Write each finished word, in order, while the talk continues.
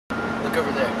Look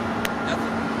over there.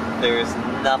 Nothing. There's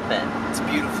nothing. It's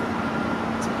beautiful.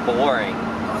 It's boring.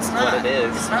 No, it's not. What it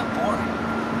is. It's not boring.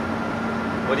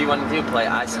 What do you want to do? Play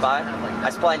I Spy? I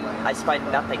spy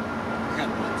nothing.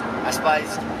 I spy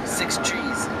 6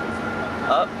 trees.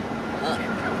 Up.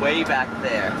 Way back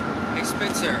there. Hey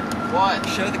Spencer, What?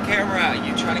 show the camera.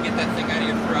 You trying to get that thing out of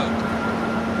your throat.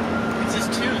 It's his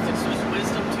tooth. It's his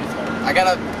wisdom tooth hole. I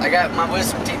got my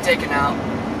wisdom teeth taken out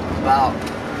about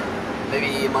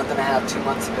maybe a month and a half, 2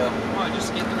 months ago. Come on,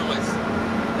 just get the noise.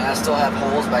 And I still have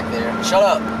holes back there. Shut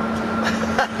up.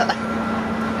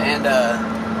 And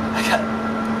I got.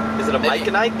 Is it a Mike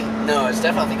and Ike? No, it's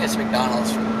definitely, I think it's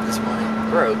McDonald's from this morning.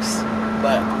 Gross.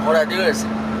 But what I do is,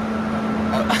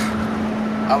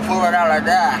 I'll pull it out like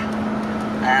that.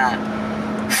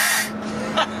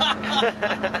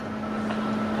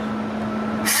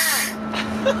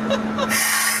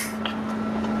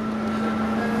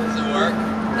 Does it work?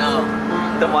 No.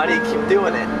 Then why do you keep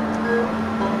doing it?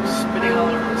 Spitting all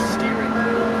over the steering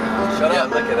wheel. Shut Yeah,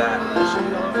 up. look at that.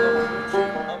 Spitting all over the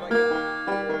whole Oh my god.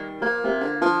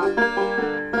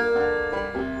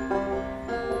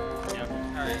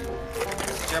 Alright.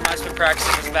 Jeremiah's been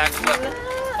practicing his backflip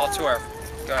all tour.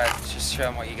 Go ahead, just show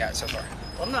him what you got so far.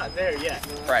 Well, I'm not there yet.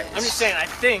 Right. I'm just saying, I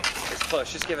think It's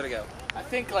close, just give it a go.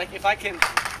 like if I can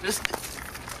just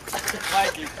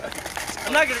like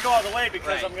I'm not gonna go all the way because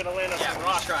Right. I'm gonna land on Yeah, some we'll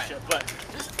rocks try and it. shit, but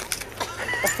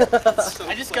So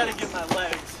I just close. gotta give my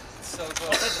legs So I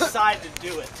close. decide to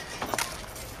do it.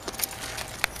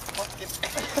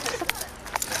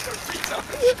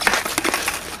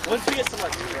 Once we get some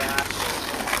like grass.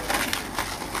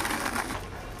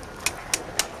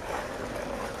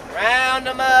 Round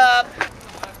them up.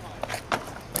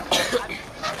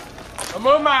 I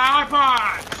moved my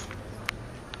iPod.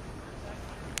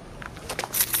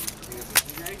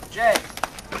 Jay.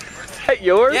 Is that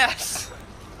yours? Yes.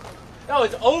 No,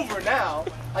 it's over now.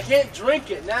 I can't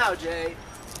drink it now, Jay.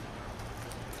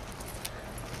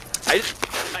 I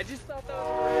just thought that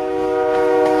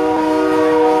was...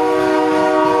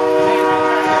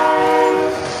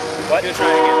 What? Gonna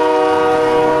try again.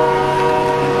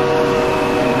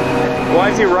 Why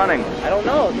is he running? I don't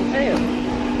know. It's okay.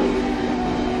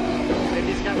 Maybe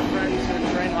he's got friends who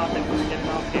are train hopping to get him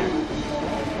off here.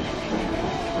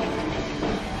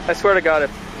 I swear to God,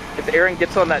 if Aaron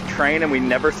gets on that train and we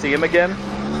never see him again,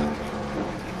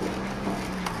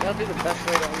 That'll be the best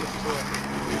way to end this tour.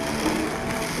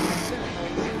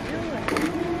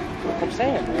 I'm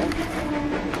saying, man.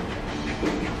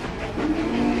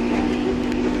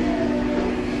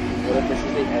 What if this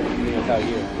is the end of me without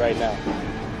you right now?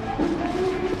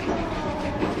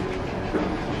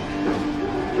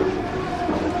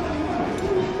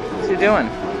 what's he doing?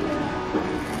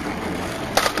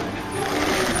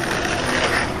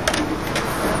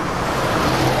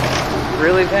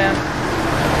 Really, Van?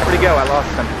 Where'd he go? I lost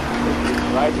him.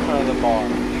 Right in front of the bar.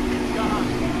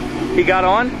 He got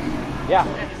on? Yeah.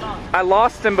 I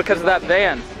lost him because of that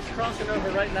van. He's crossing over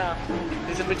right now.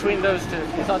 He's in between those two.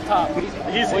 He's on top.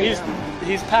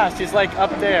 He's past. He's like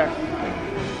up there.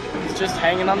 He's just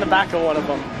hanging on the back of one of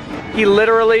them. He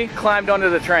literally climbed onto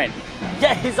the train.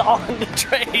 Yeah, he's on the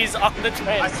train. He's on the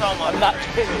train. I saw him. I'm not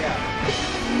kidding. Yeah.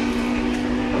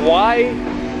 Why?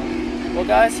 Well,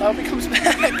 guys, I hope he comes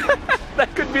back.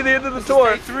 That could be the end of the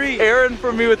tour. day 3. Aaron,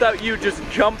 for me without you, just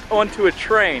jumped onto a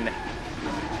train.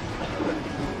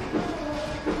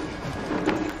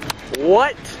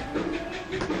 What?